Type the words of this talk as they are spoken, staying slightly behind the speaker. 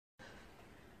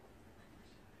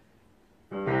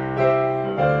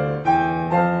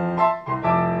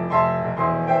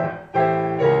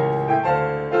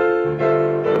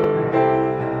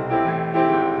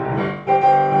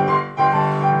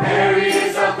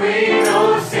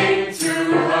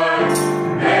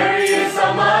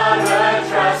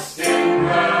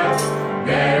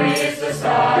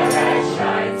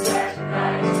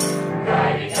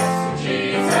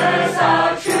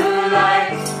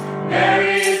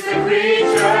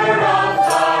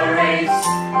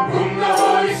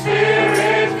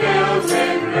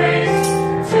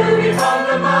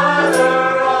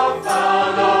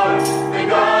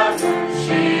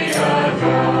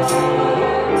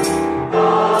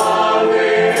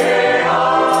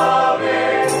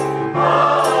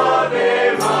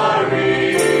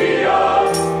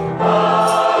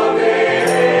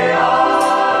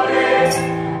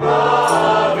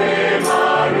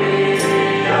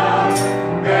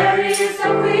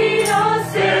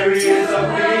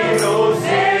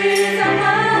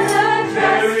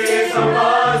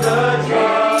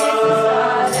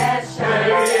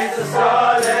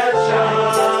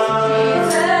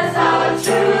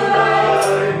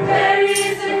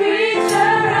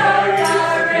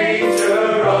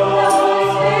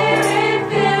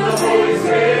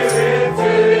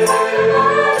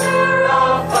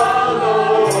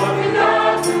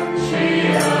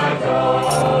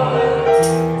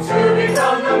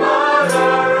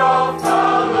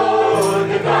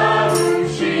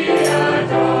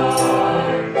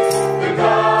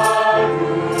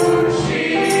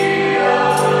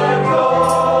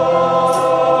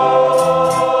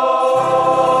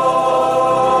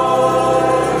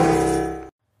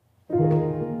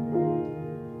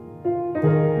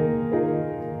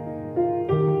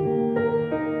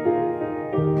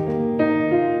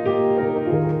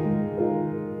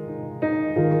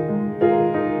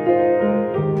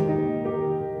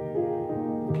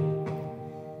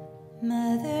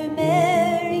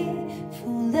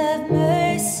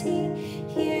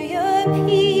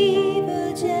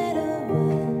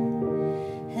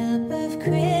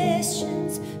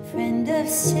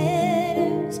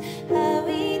sinners, how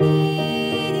we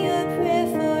need your prayer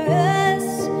for us.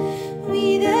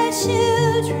 We the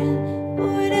children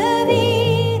born of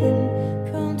Eden,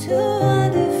 prone to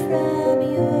wander from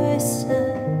your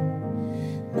Son.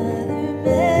 Mother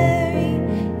Mary,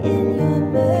 in your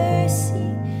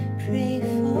mercy, pray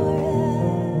for us.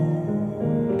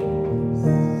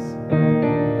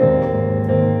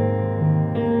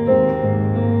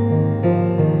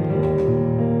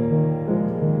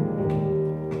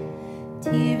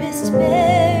 Dearest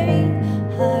Mary,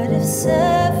 heart of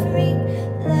suffering,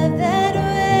 love that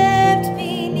wept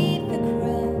beneath the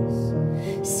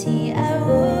cross. See our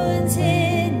wounds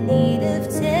in need of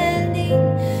tending,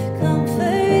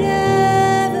 comfort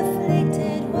of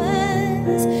afflicted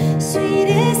ones.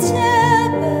 Sweetest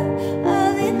helper,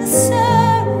 all in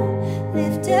sorrow,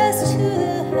 lift us to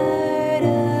the heart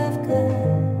of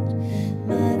God.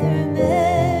 Mother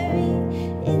Mary,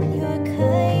 in your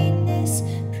kindness,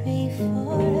 pray for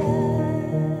us.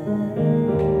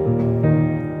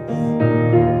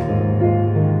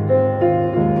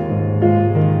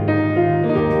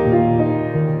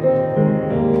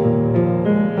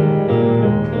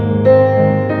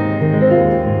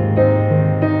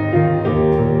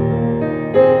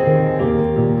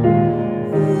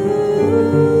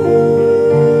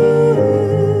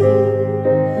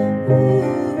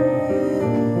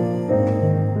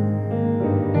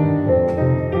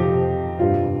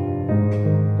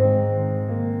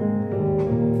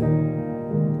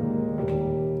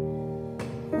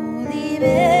 Holy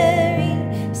Mary,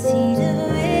 seat of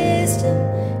wisdom,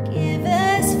 give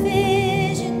us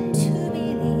vision to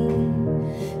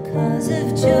believe. Cause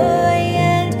of joy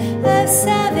and of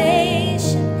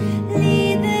salvation,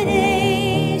 lead the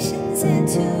nations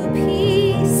into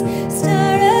peace.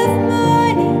 Star of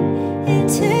morning,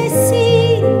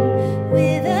 interceding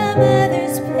with a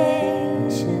mother's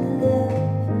patient love.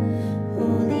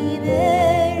 Holy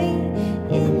Mary,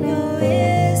 in your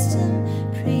wisdom,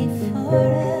 pray for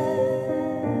us.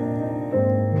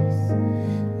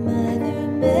 Mother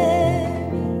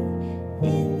Mary,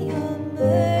 in your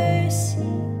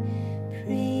mercy,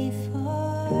 pray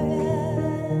for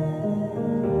us.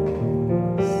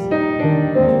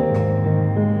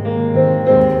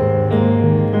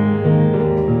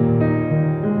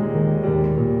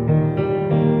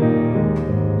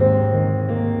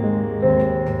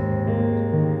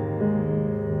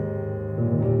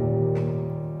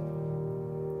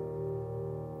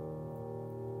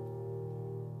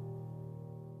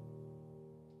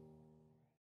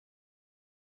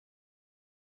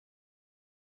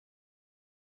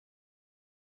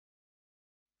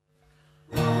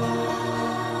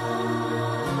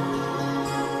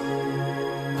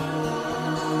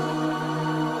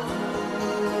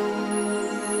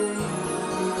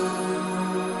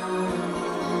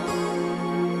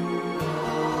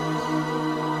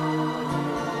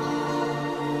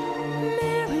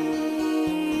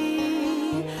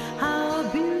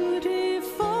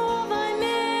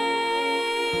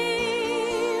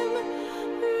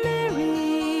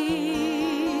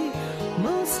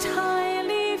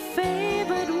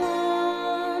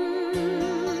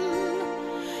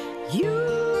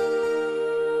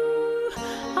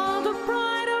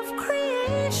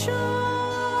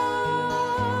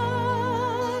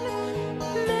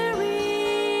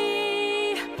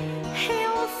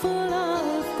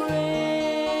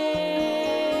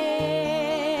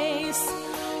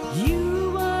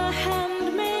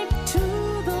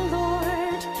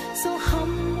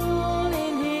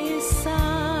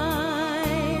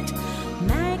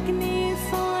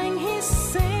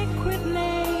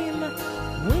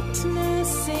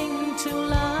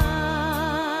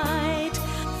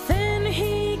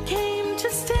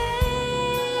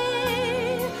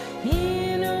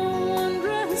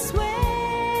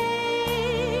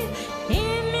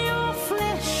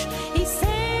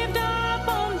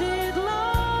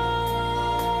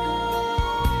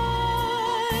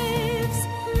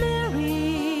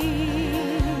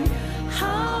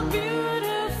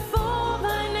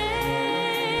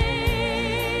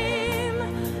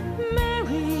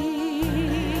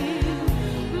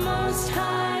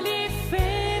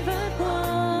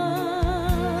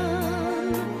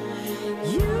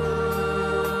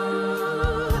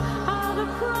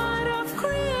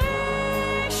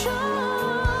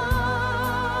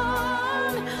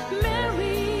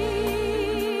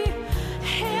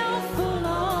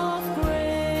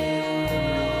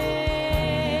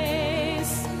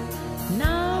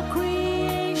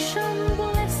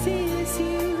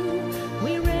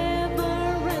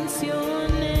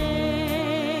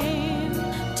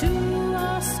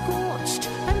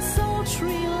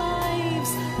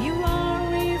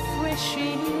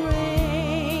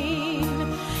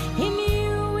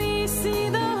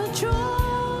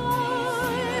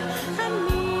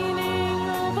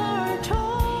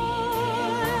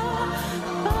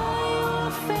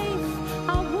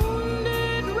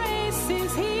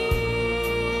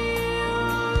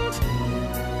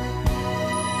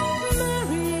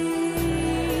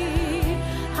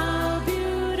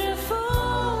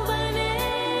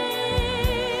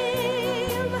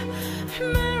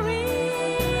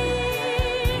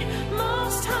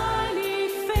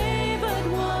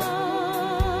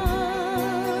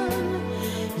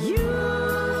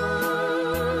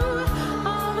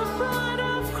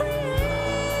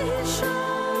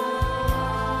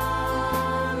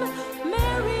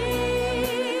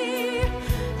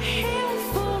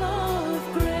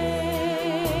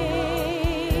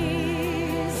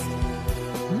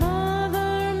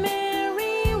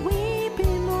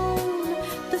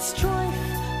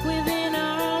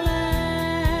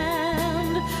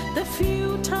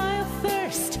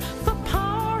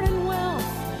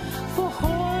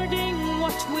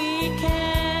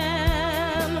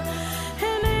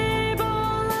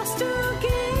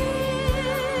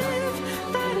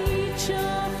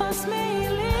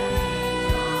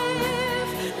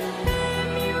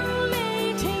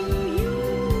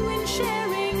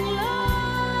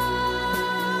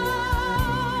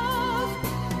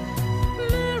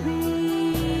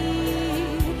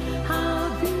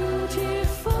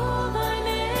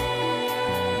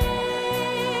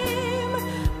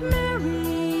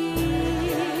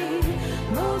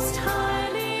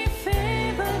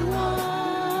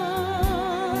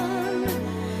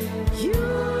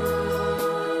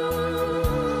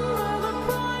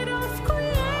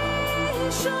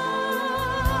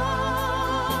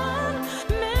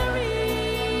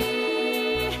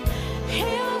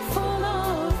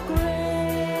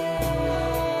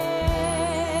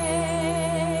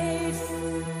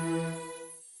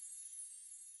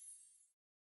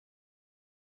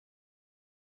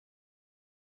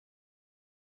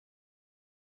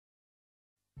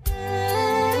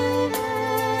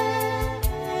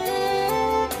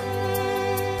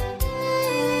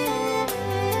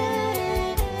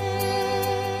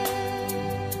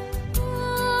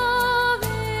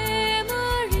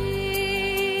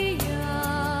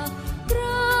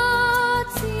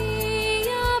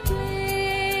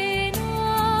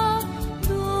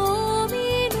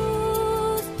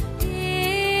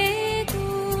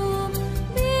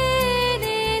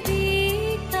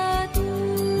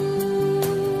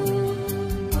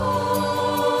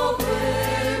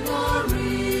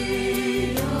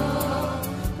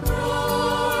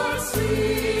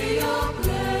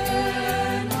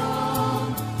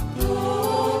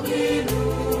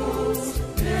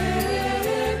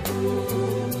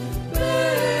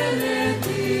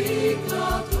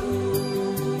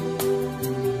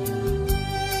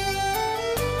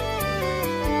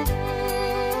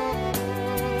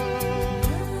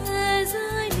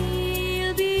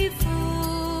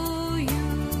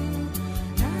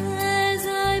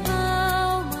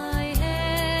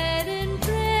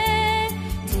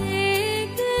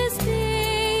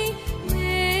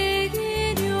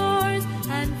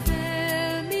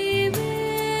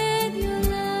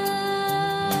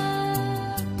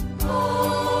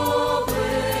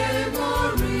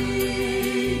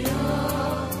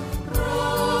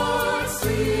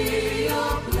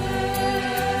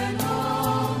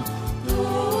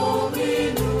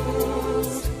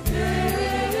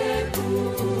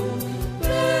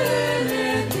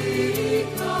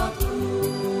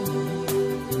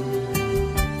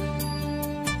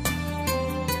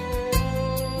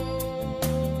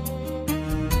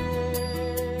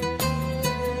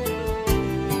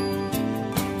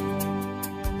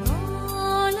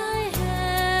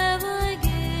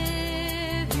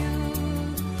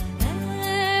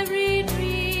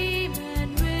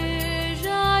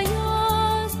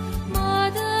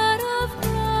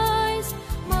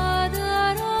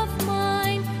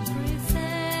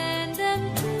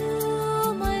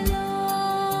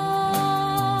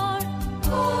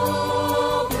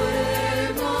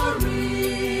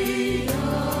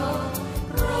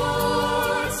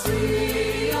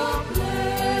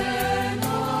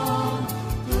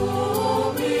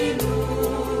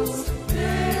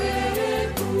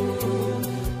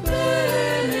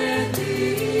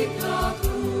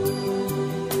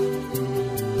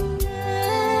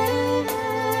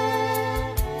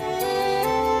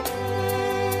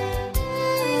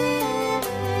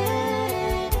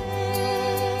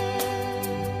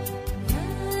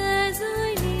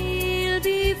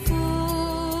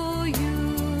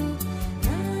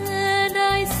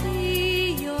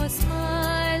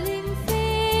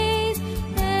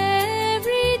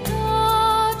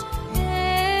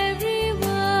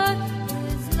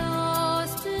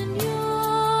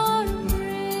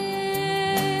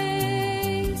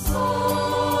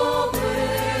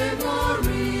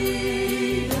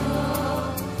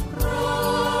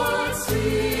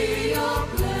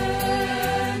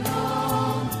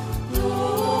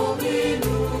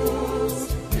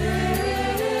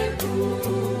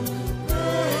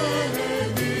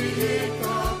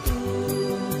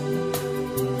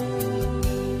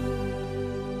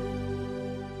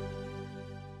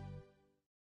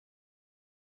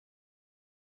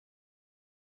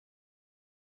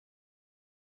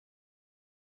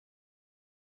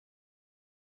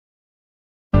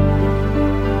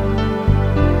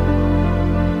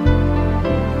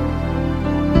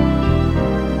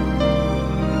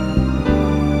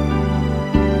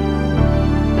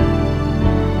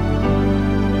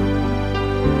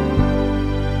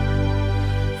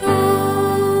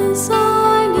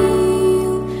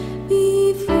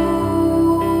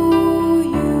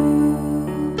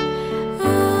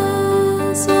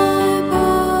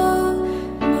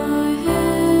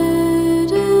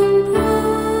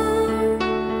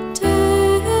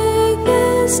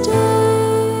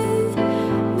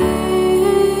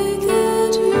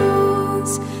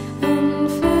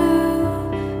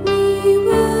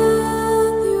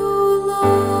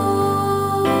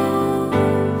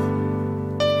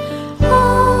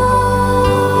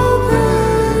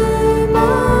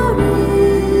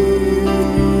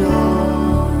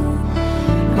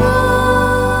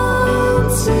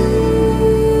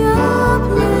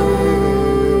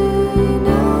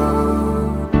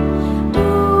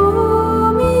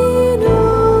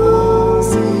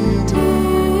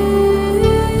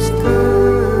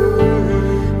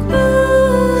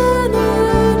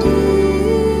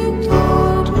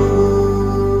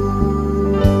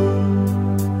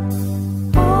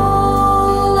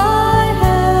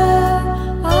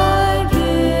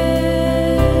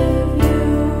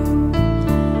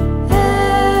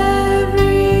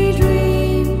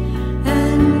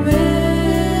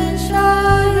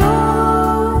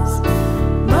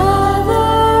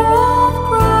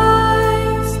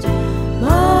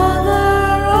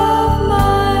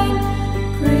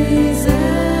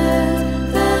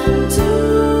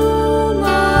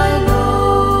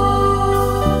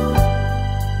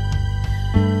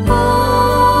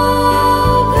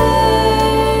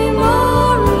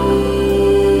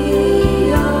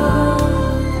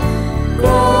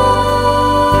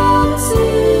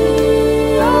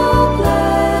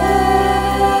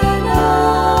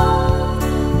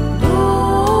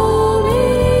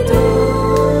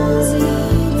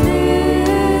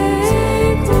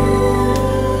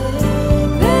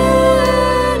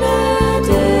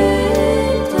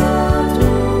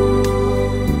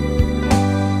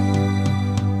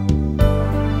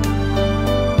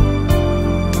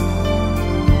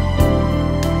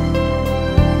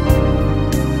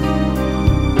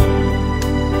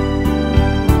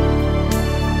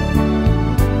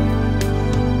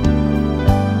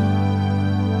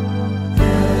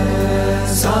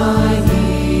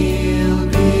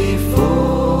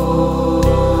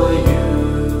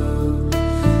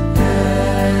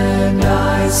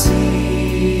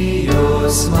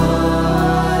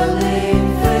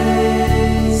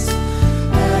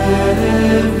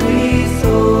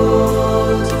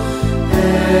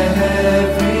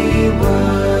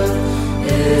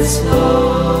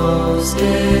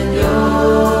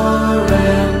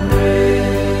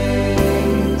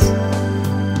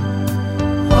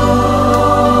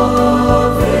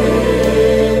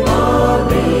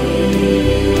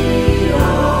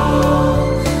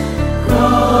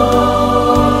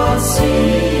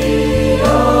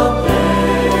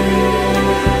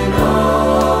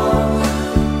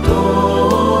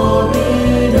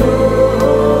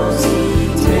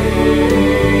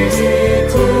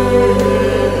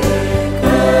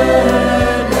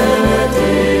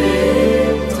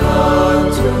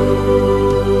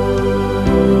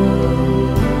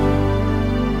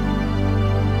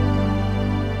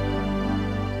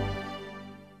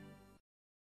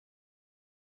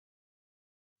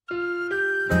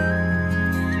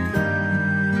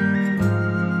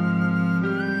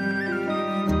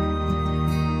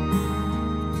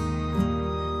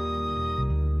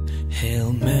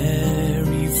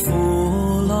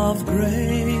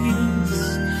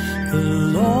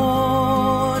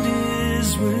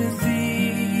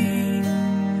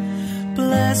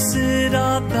 Blessed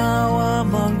art thou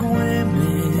among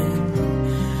women,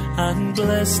 and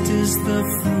blessed is the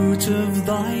fruit of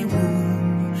thy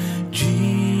womb,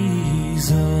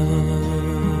 Jesus.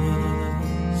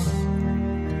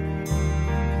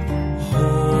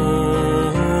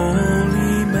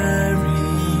 Holy Mary,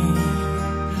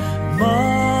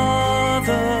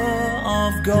 Mother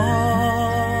of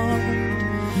God,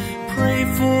 pray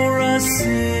for us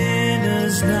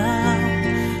sinners now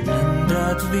and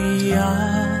at the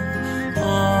hour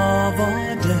of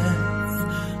our death.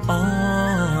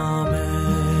 Amen.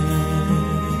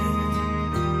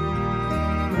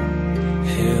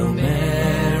 Hail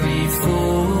Mary,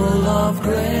 full of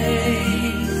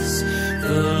grace,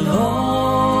 the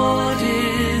Lord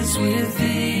is with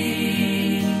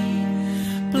thee.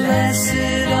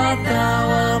 Blessed art thou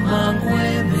among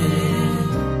women,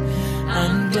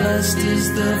 and blessed is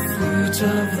the fruit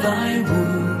of thy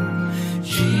womb,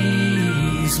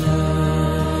 Jesus.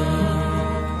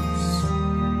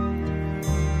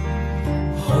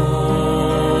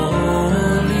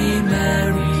 Holy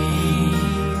Mary,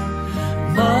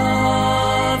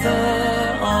 Mother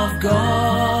of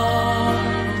God,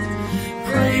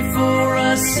 pray for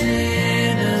us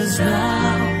sinners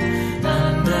now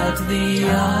and at the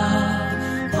hour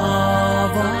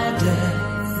of our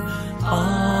death.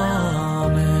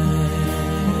 Amen.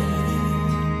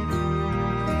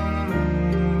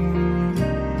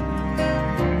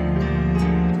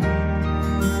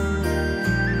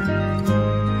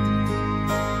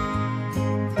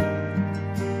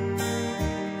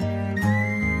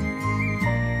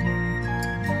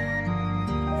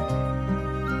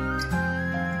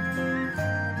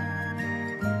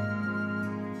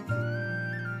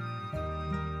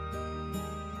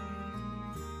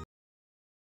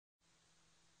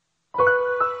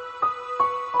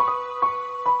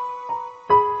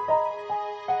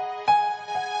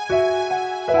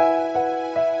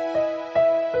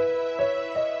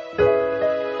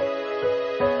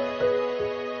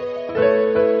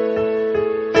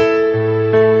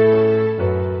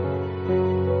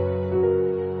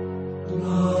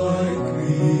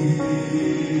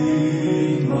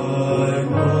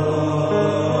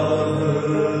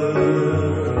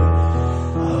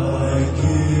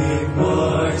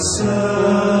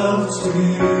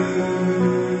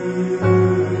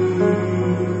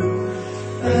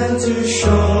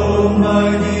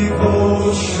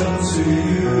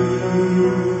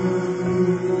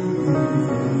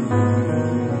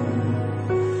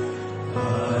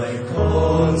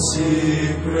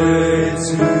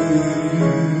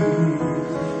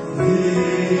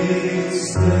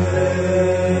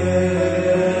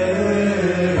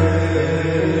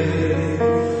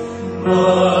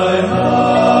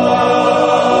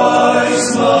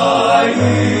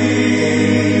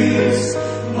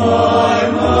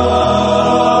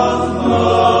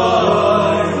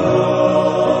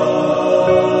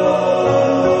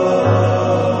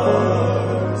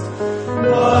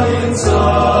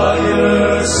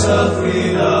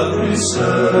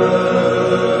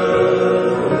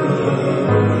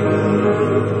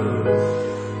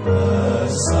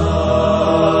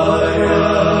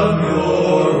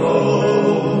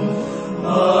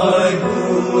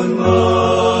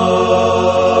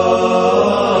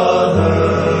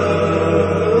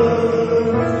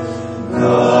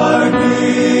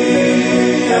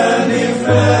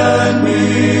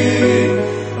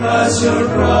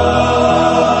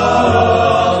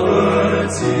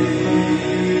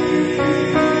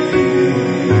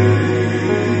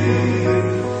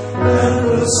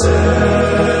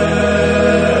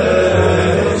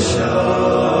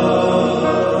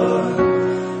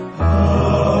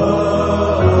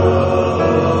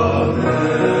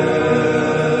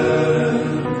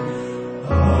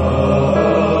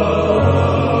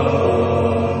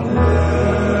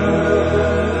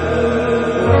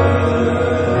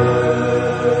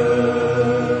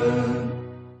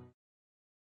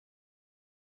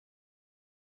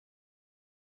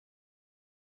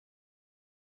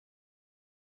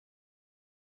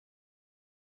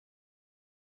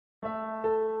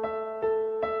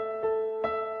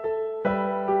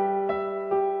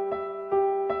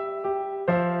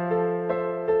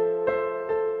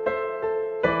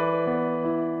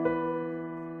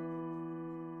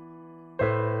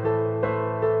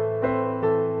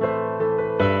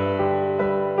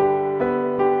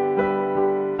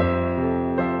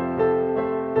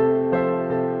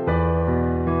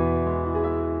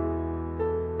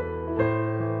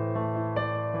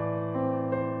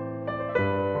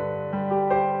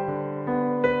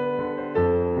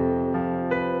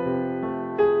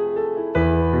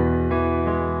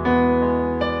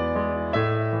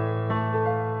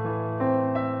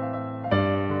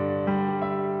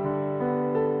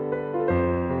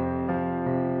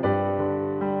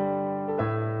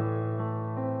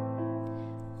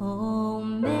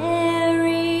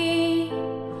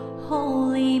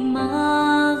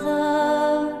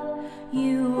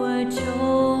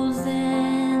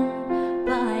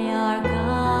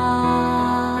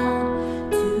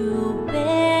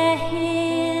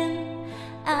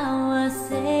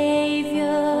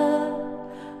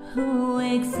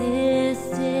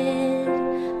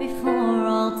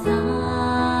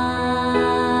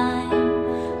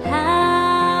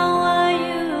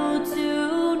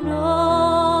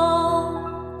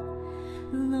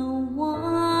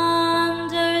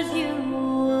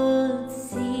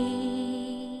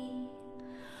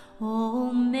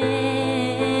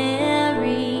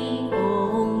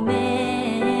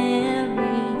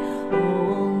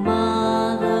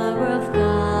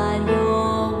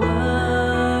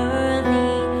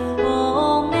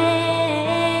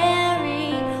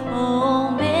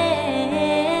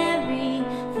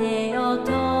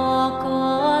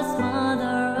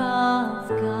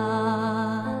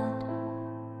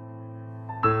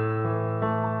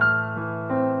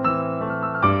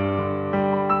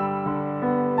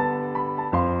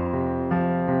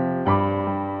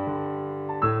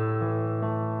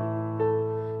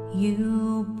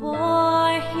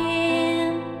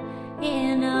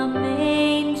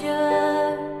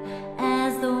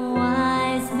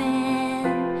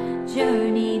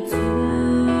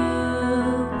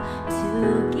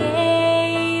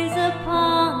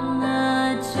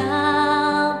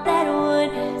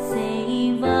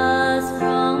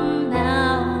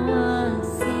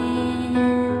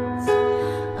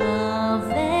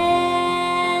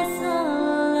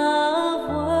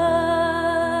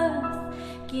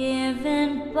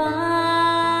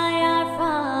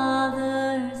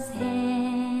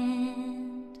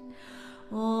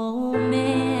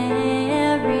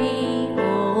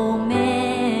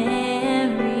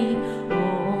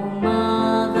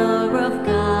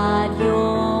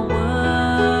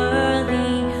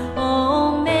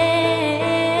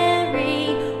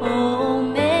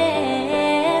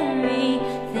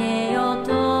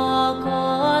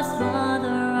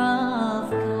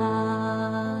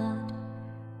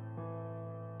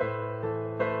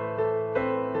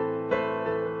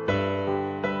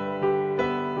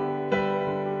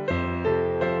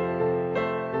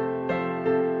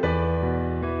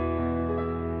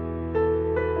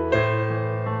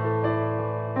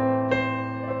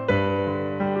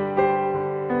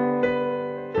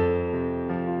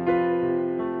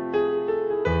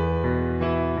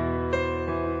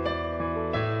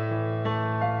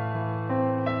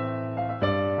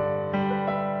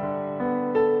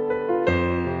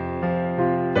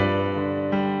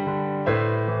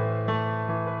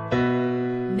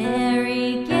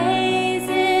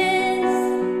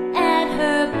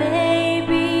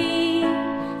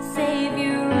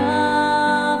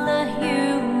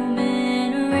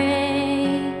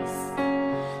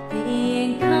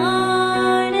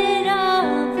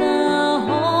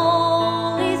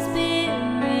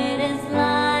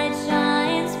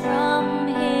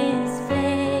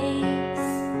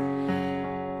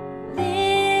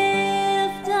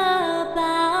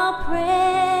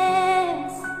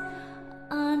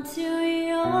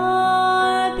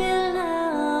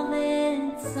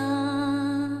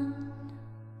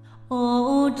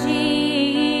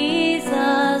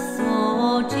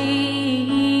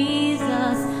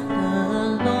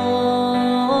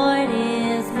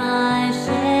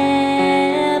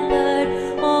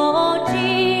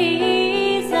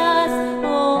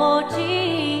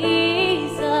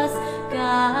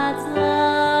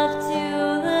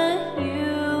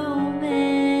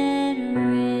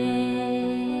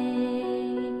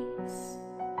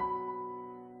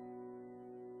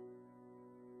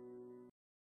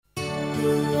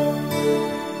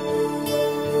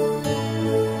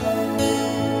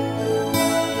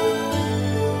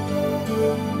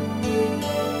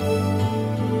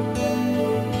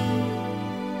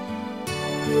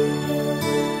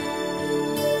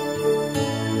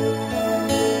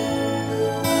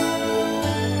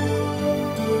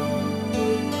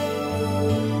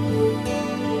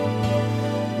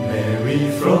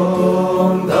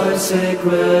 from thy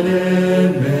sacred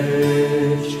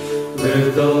image,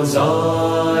 with those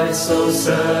eyes so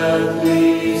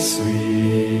sadly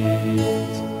sweet,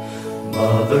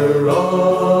 Mother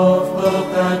of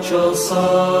perpetual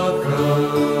succor,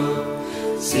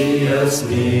 see us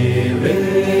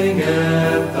kneeling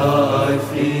at thy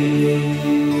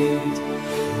feet.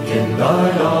 In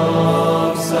thine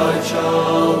arms thy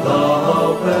child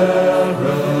thou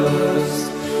bearest,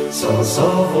 source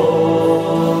of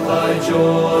all thy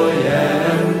joy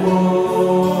and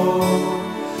woe.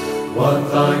 What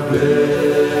thy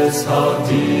bliss, how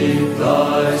deep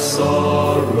thy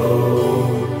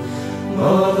sorrow,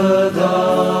 Mother,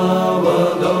 thou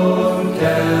alone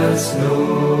canst know.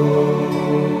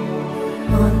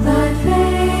 On thy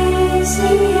face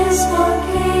he is not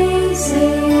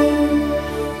gazing,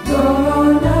 nor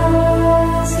on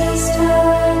us he's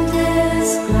turned his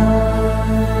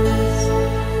glance.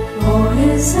 For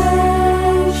his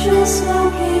anxious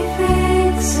look he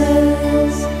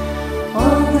fixes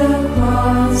on the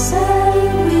cross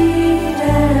and reed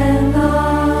and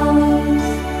lance.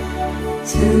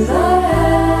 To the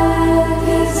end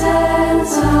his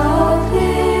hands are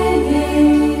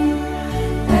clinging,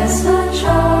 as the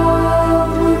child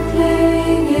would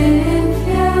cling in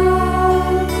fear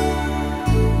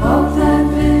of that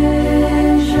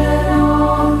vision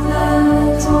of the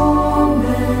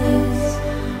torments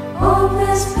of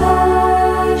his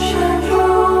passion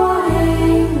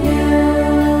drawing near.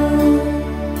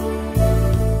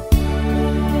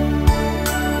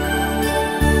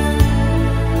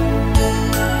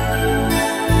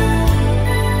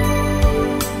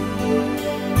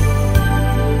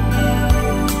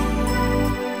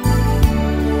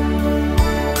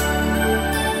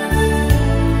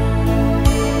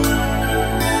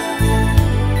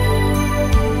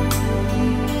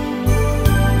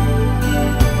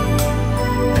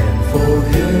 And for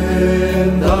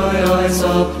him thy eyes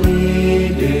are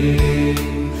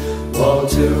pleading, while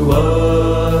to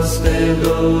us they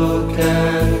look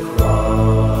and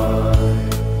cry.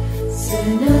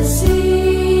 Sinner,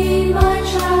 see my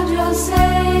child, your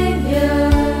Savior,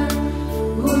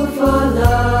 who for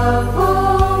love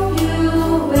of you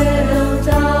will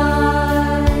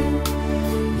die.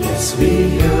 Yes, we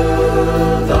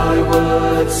hear thy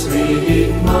words,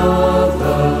 sweet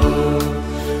Mother,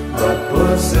 but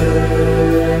poor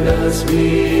sinners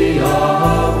we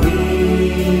are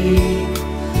weak.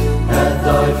 At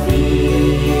thy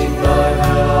feet thy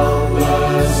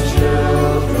helpless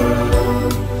children,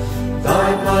 thy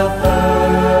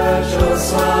perpetual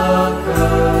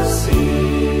succor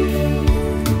seek.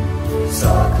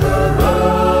 Succor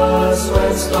us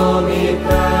when stormy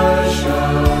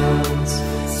passions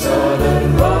sudden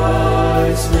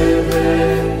rise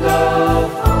within the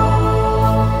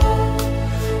heart.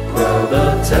 Quell the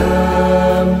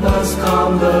tempest,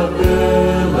 calm the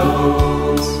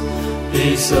billows, be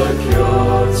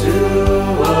secure to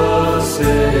us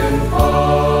in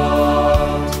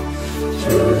part.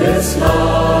 Through this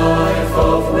life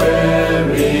of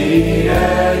weary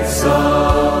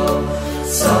exile,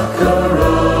 succor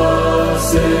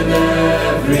us in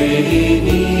every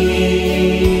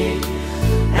need.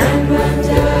 And when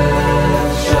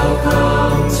death shall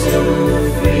come to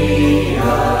free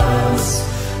us,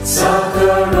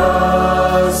 succor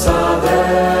us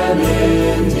then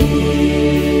indeed.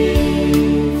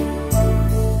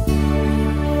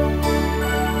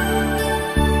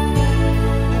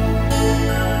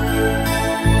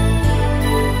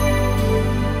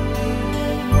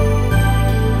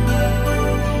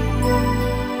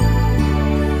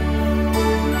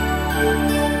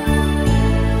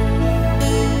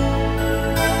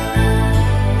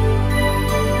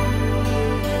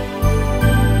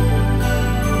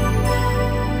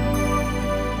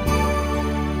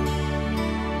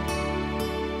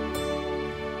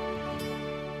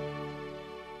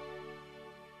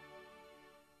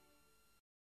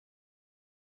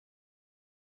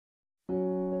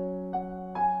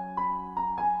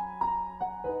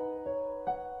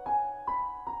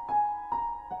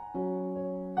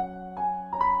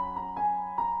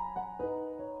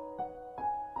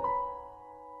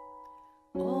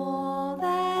 All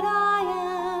that I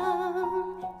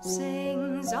am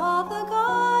sings of the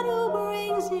God who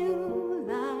brings new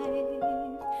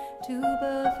life to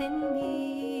birth in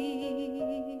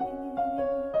me.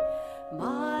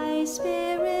 My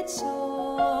spirit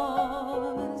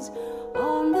soars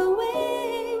on the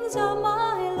wings of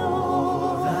my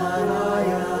Lord. That I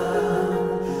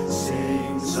am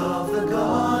sings of the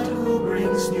God who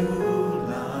brings new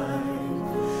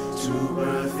life to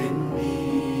birth in me.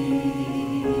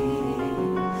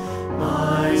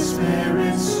 My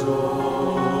spirit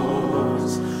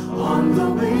soars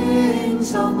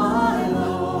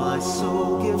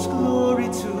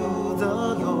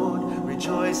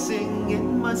rejoicing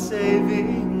in my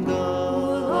saving God.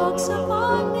 Who looks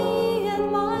upon me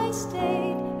and my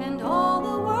state, and all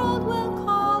the world will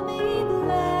call me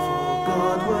blessed.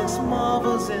 God works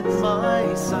marvels in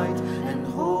my sight, and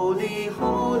holy,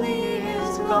 holy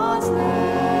is God's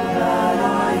name.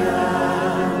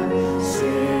 Marian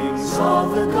sings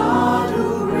of the God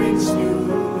who brings new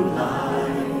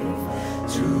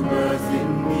life to birth in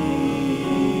me.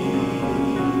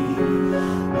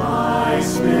 My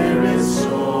spirit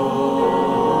soars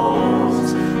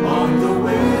on the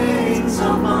wings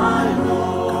of my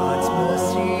Lord. God's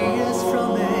mercy is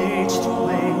from age to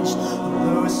age on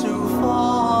those who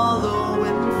follow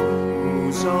in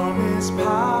whose arm is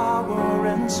power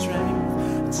and strength,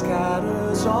 and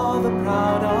scatters all the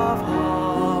proud of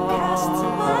heart. Casts the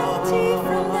mighty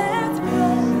from their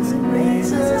thrones And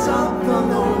raises up the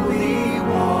lowly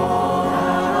one.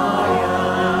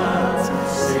 Marian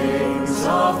sings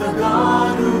of the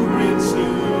God who brings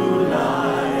new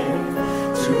life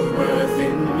to birth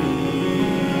in me.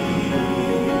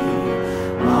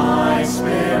 My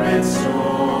spirit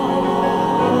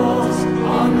soars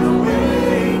on the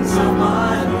wings of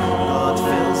my Lord. God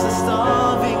fills the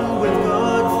starving with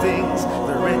good things,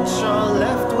 the rich are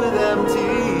left with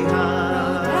empty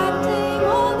hands. protecting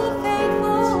all the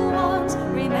faithful ones,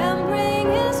 remembering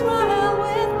Israel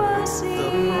with mercy. The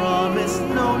promise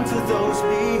known to those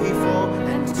before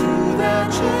and to their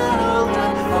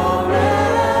children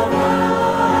forever.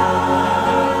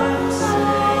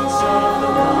 Sings of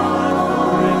the God who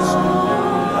brings new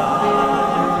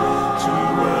life to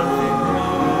earth in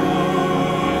me.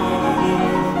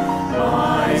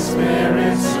 My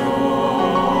spirit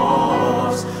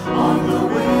soars on the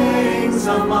wings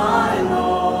of my Lord.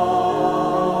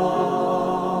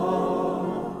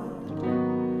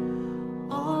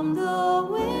 On the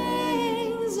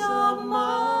wings of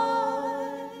my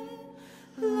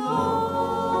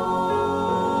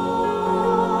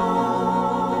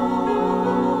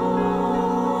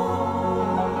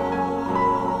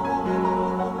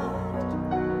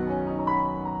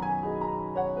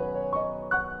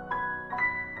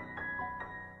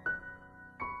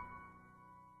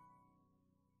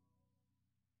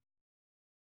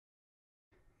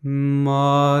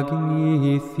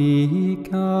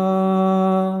Magnificat,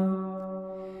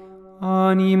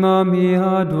 anima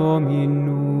mea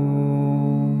Dominum,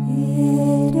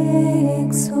 et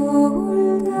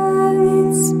exultat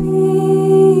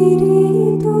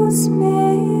spiritus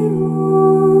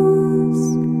meus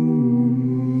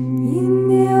in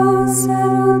Deo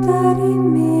salutarim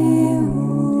meum,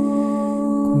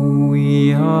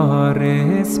 quia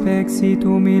respexit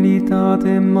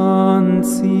humilitatem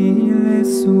ancile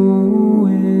sue,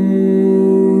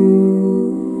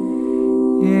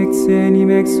 ex enim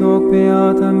ex hoc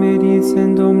beata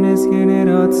medicent omnes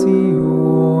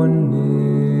generationes.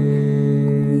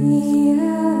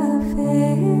 quia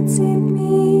fecit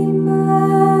me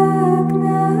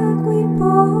magna qui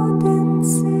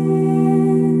potens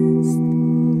est,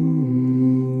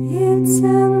 et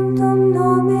sanctum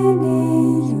nomen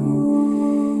eius,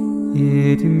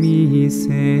 Et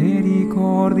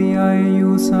misericordia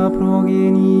eius a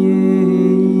progenie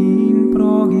in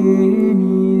progenies,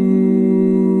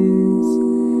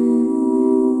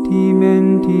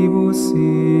 timentibus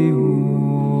eum.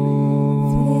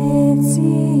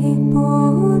 fecit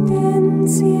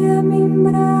potentiam in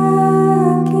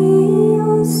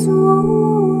brachio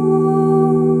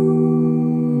suum,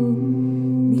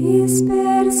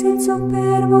 dispersit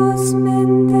superbos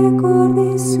mente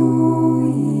cordis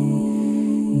sui,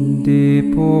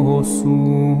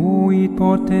 Deposuit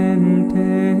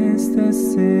potentes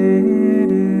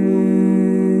essere,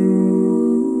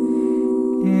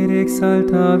 et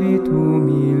exaltavit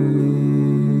humile.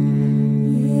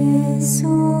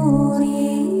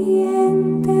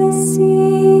 Surientes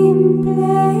simple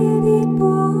vit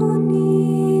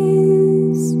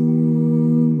bonis,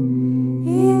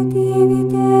 et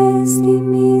divit est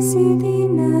misit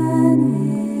inanes.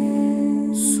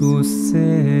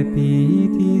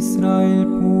 Suscepit Israel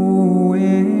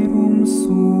puerum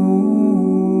suum,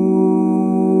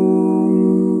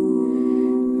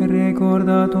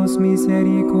 recordatus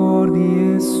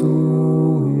misericordiae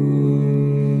suae.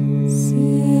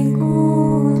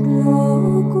 Sicut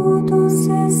locutus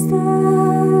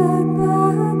estat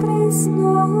Patres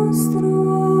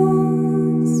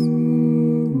nostros,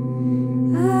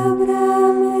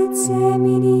 Abraham et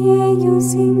semini eius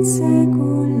in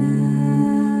saecula.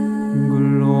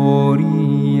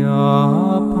 Gloria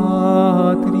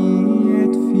Patri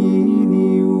et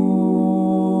Filio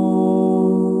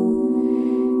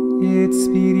et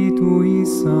Spiritui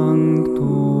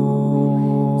Sancto.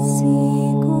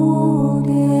 Sicut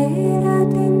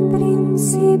erat in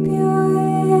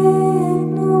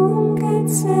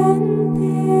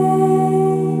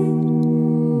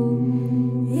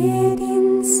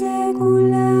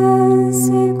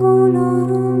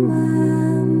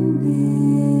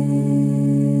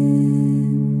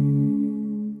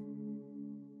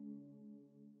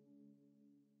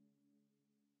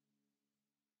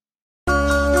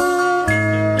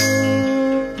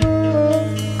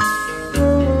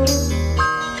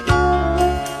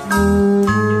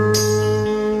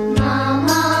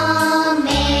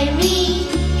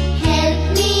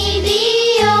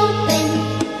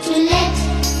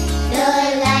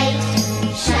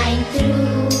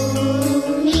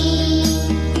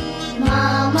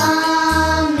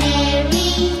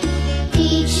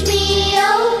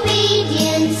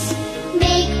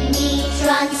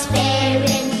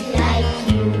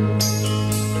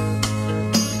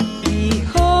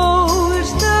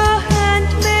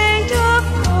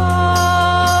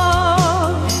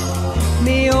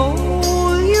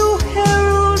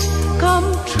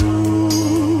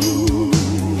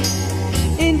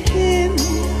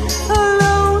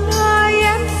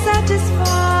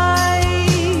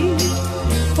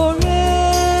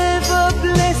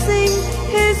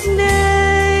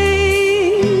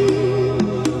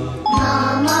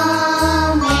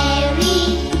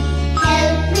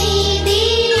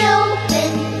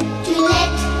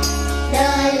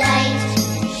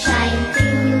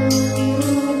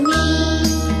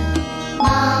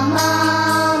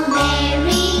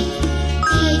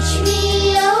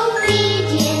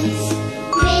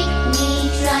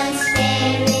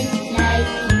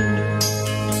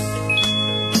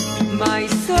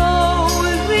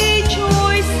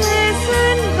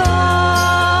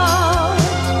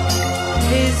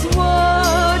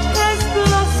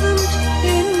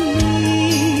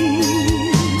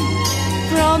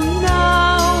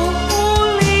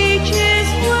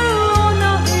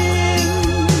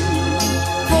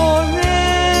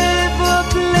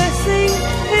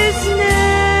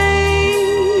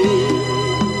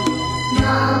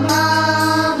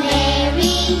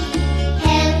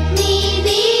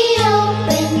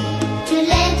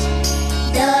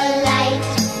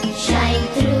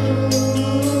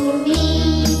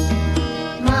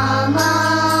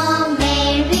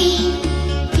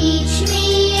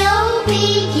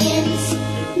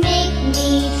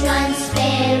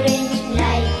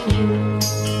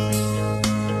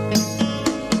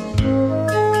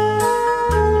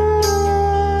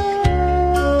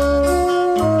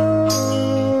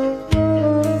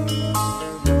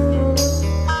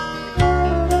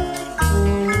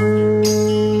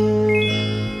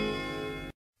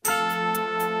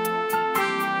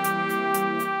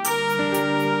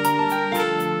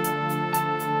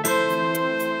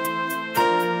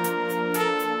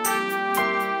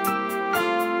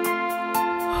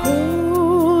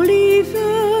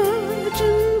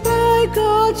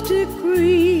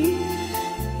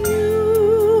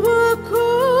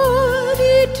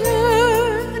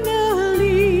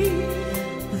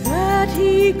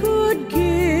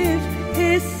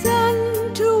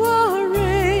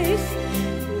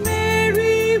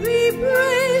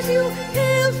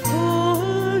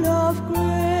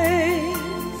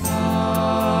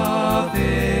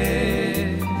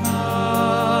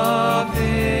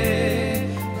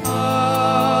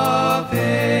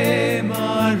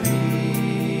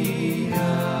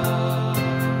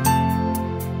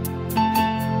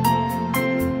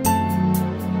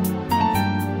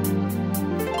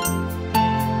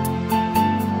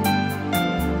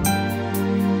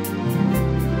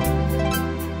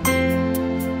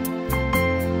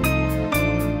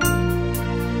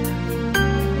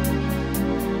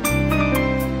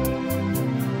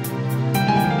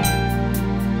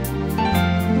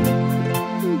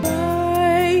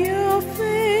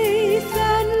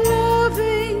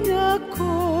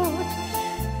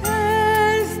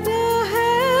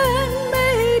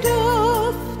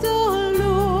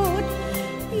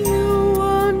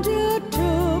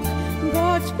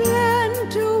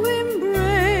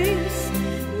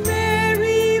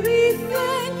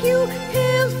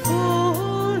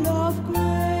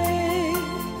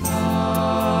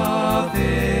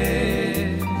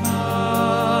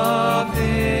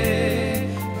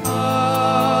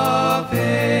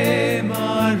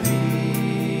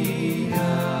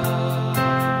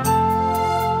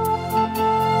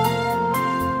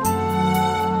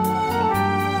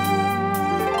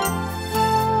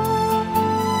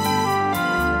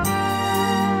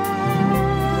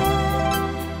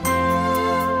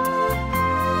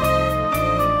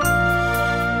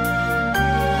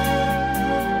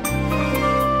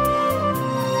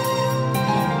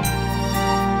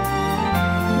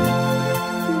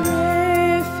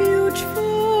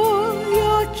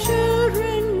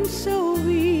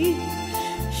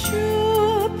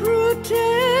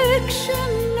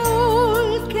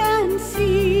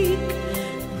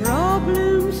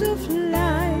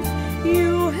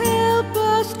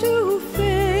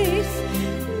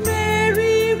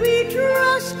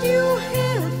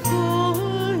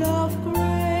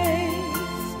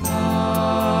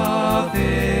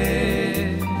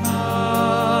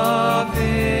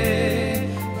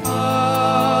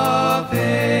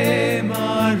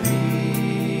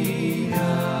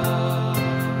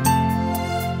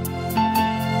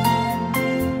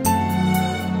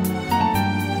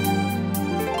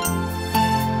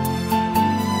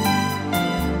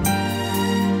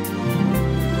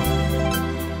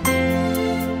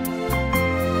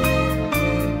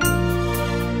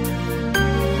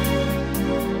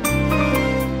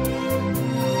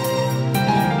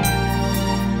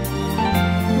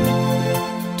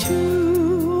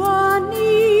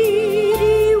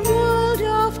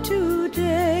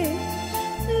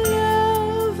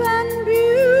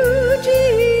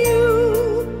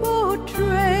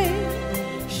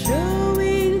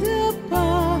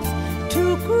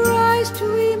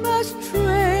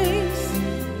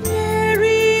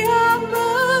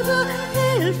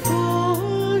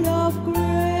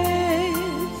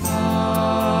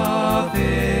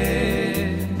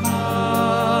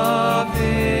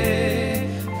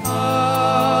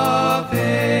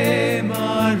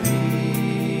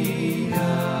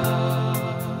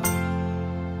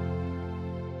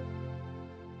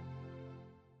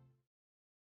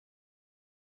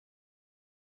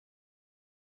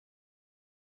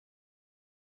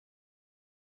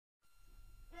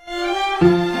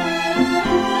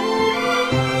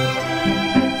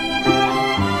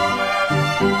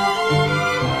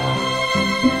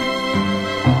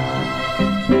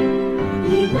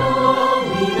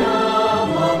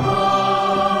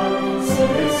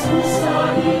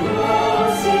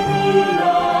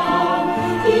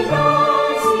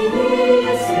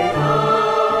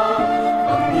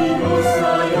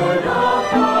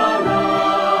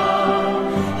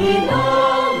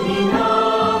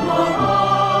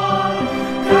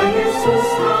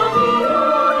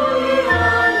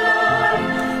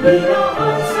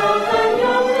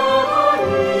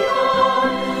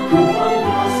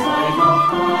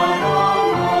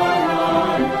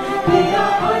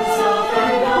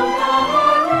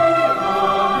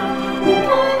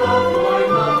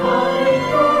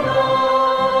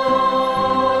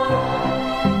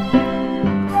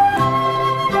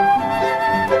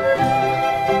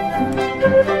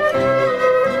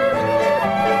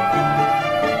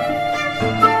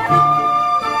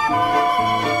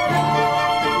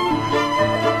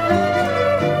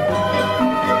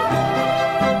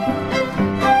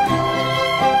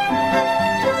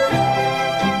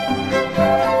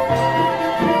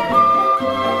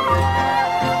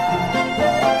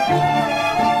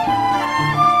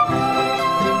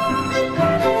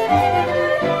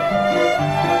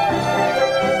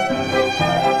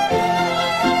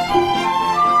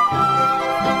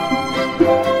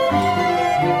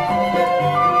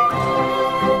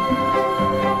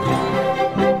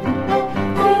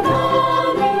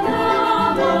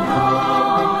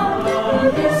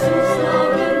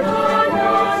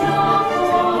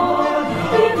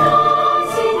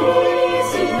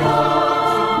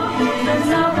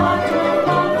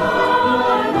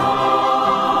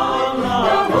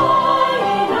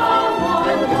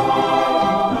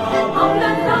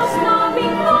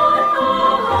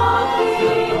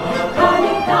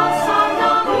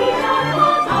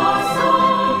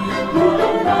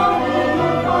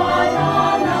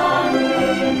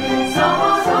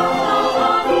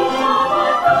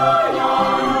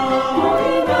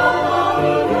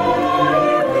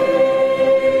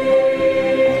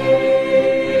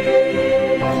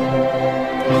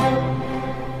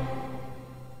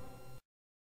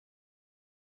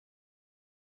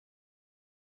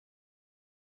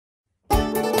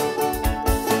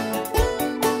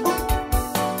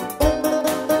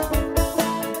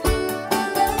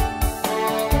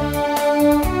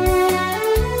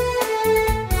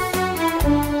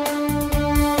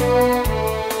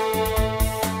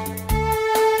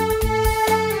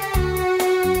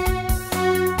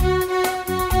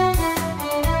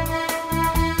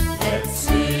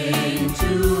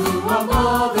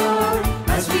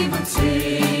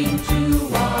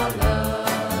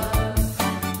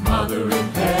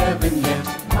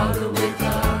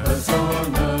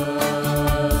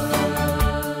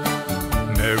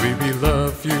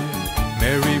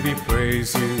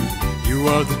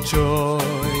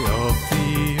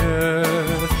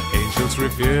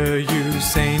revere you,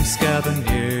 saints gather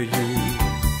near you.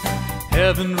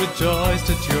 Heaven rejoiced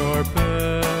at your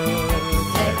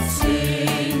birth. Let's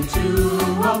sing to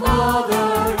our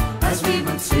mother as we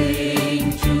would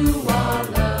sing to our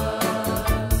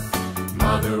love.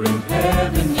 Mother in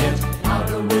heaven, yet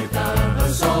mother with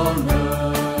us on earth.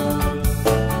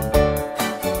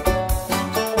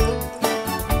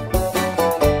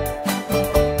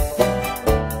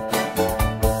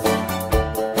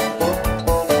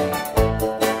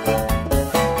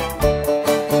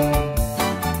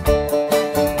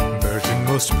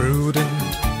 Prudent,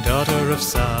 daughter of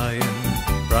Zion,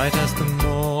 bright as the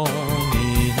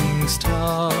morning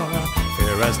star,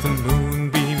 fair as the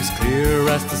moonbeams, clear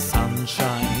as the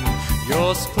sunshine,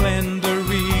 your splendor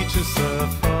reaches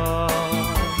afar.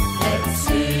 Let's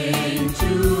sing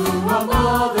to our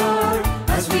mother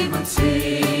as we would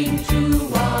sing to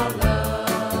our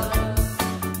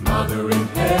love. Mother in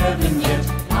heaven, yet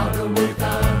mother with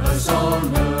us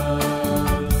on earth.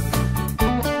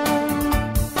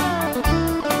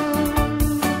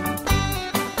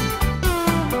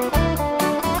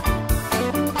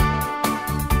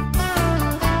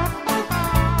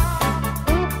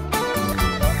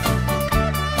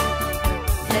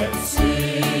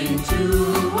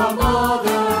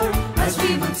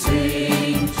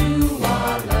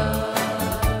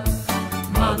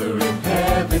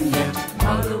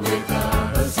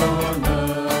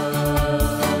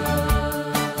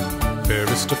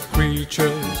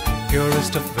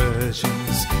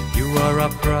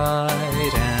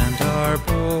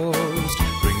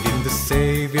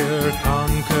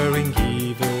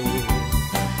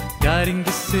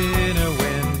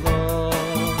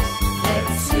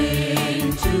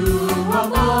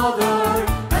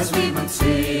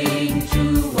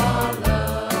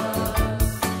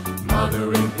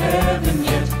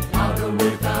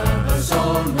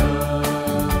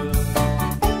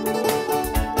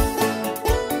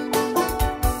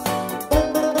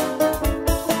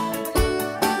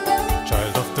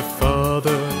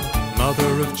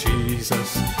 of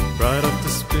Jesus, bride of the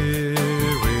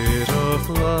Spirit of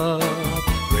love,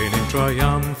 reigning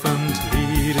triumphant,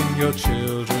 leading your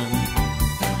children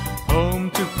home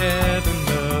to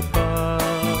heaven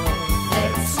above.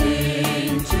 Let's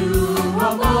sing to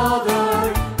our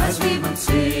mother as we would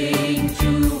sing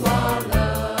to our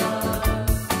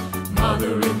love.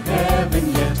 Mother in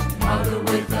heaven, yet mother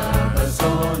with us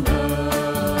on earth.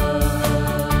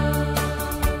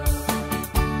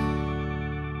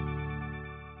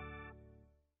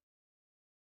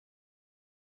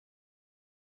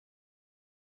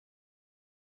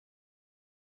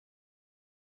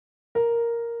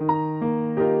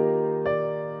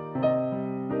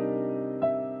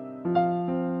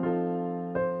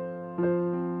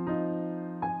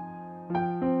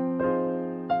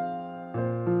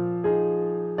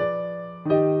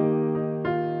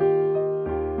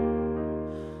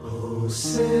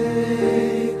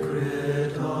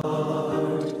 Sacred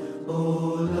heart,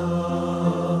 O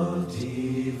love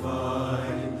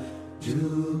divine,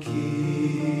 do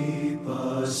keep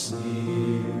us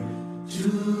near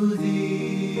to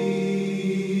thee,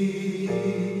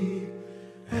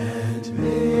 and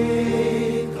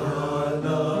make our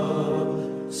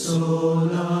love so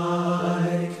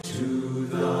like to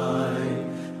thine,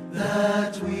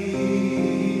 that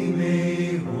we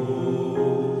may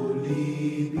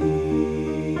wholly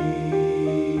be.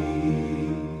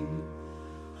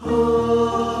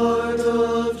 Heart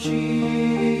of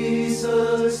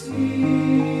Jesus, hear,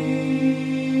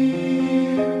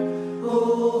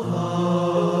 O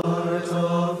heart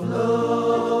of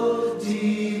love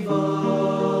divine,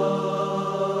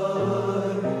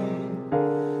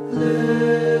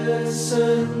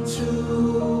 listen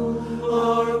to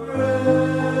our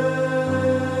prayer,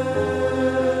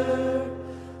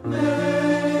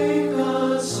 make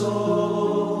us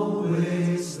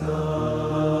always thine.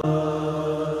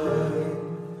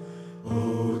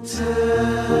 O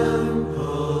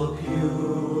temple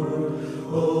pure,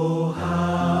 O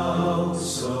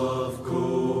house of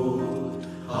gold,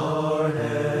 our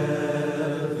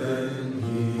heaven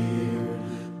here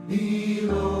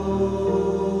below.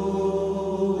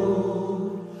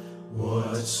 What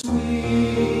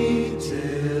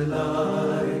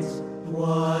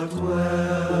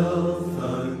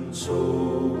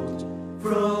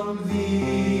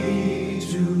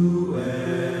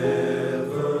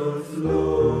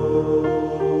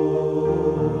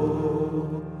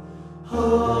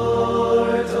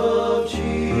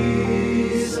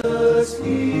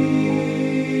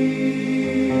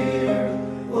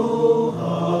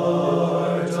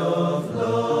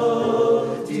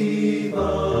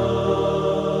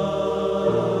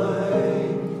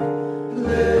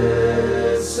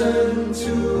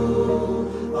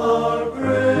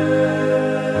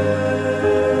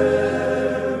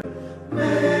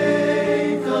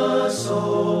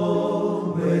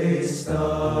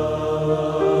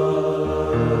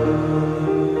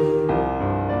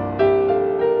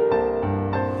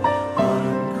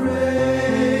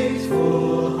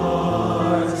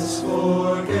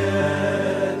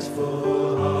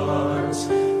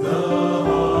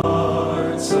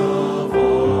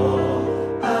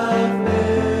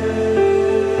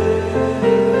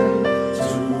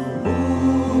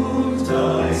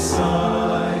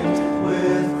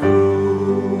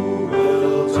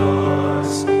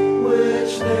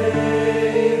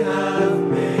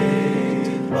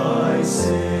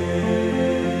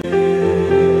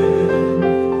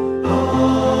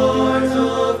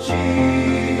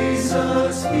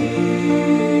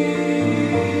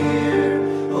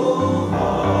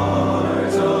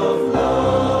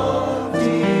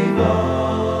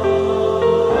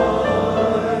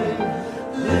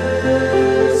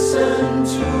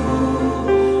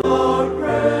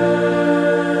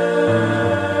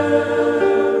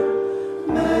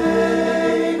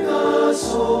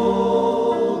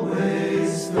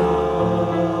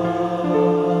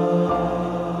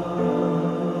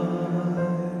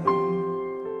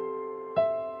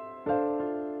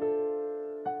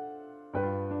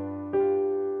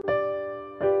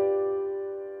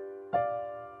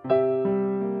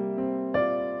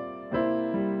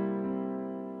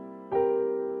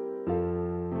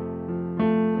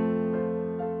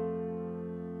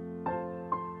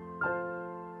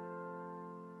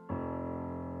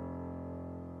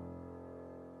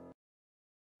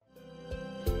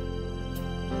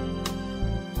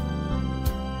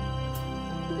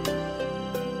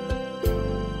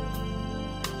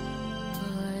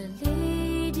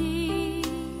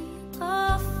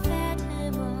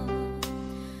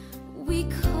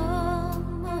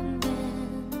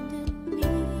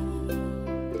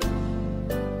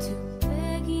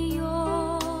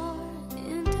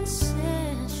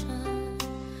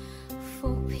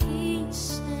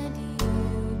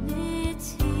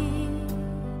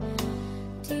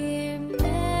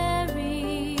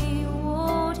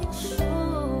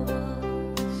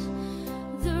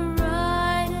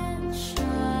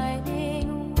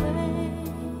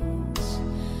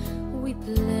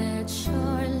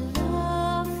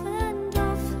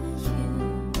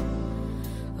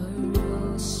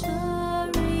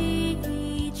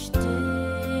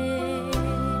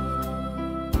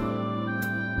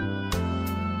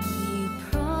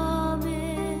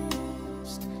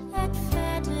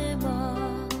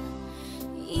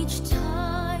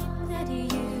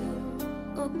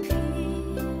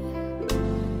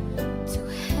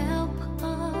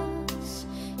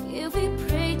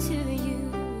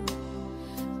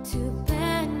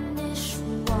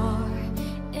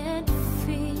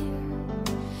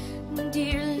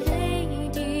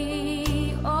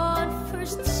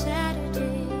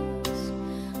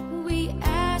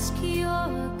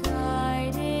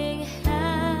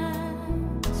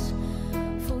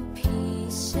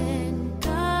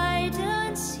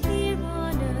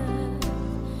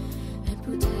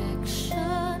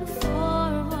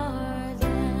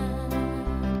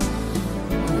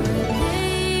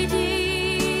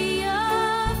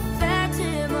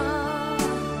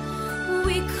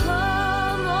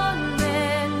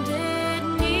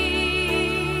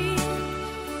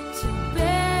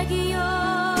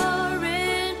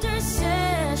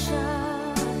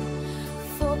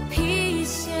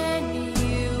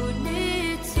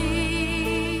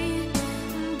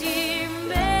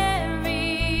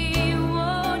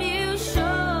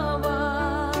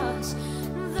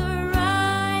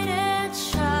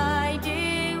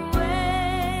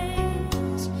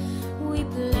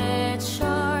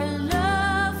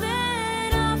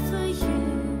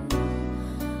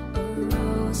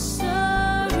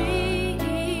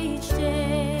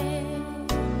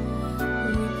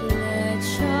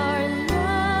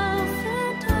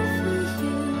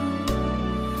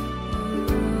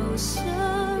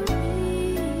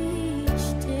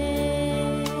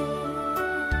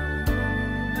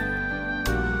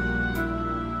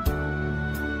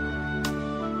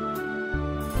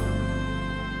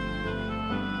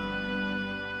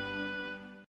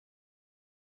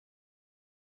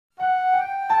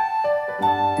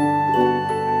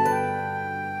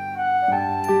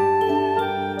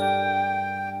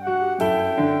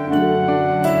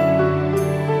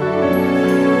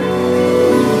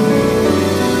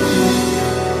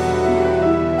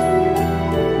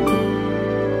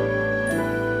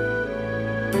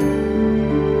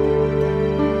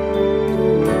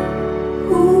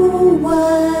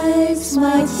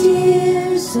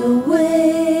wears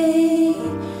away,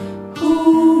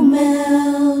 who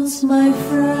melts my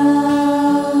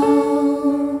frown,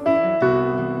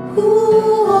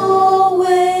 who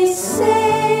always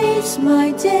saves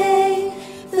my day,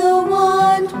 the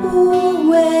one who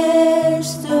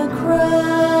wears the crown.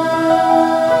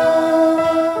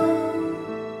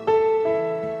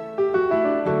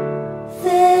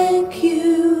 Thank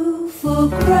you for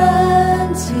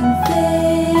granting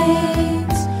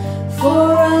thanks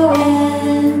for our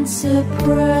answer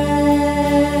prayers,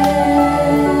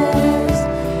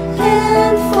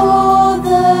 and for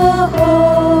the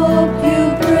hope you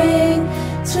bring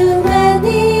to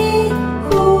many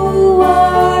who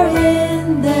are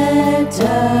in their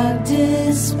dark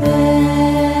despair.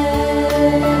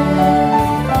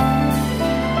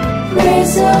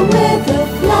 Praise her with a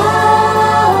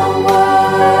flower,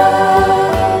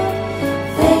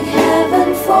 thank heaven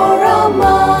for our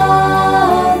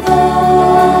mother,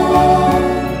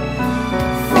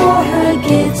 for her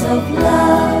gift of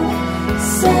love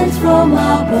sent from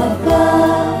up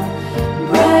above,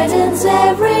 brightens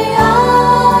every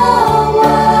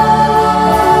hour.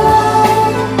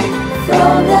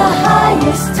 From the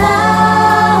highest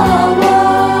tower,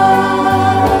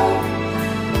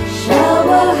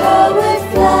 shower her with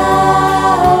flowers,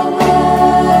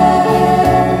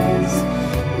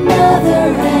 mother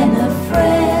and a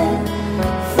friend.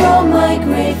 From my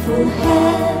grateful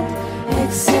hand,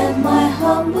 accept my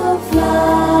humble flower.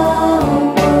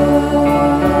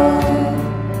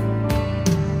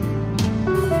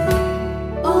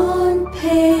 On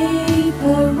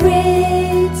paper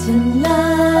written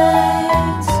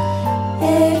lines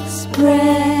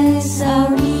express our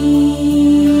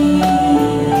needs.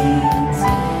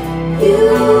 You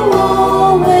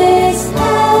always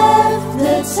have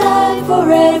the time for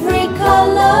every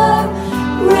color,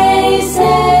 race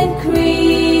and creed.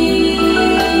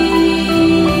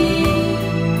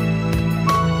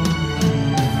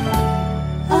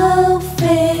 Our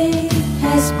faith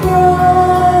has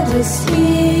brought us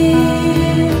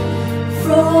here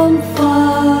from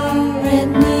far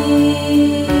and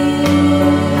near.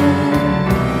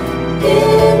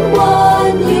 In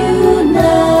one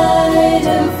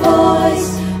united voice,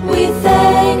 we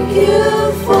thank you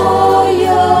for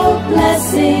your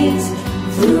blessings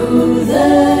through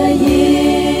the years.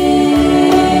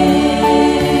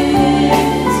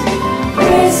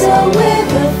 Praise her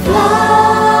with a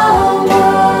flower,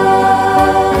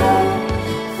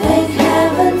 thank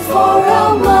heaven for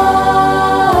our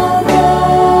mother,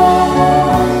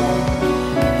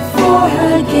 for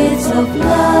her gifts of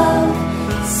love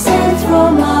sent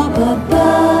from up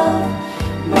above,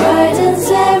 brightens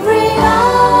every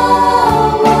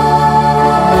hour.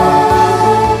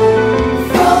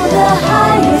 From the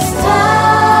highest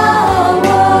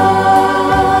tower,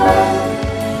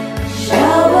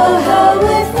 shower her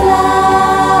with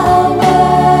flowers,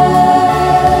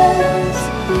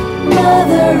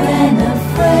 mother and a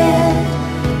friend.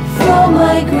 From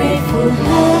my grateful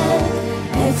hand,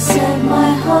 accept my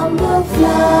humble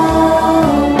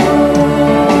flower.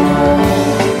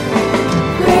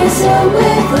 Praise her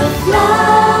with a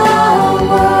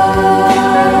flower,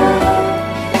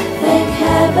 thank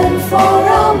heaven for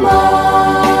our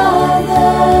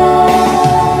mother,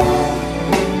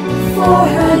 for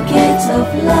her gift of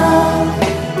love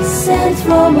sent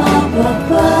from up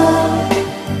above,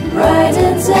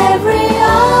 brightens every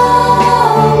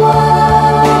hour.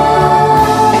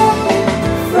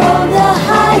 From the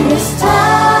highest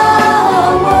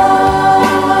tower,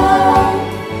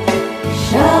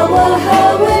 shower her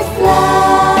with flowers,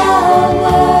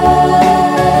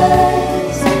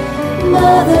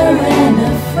 mother and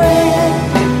a friend.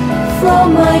 From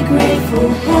my grateful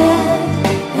hand,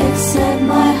 accept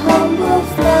my humble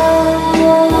flower.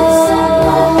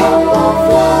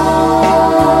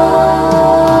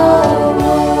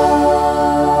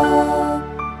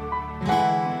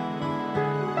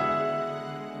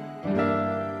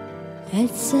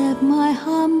 Accept my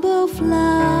humble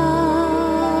flower.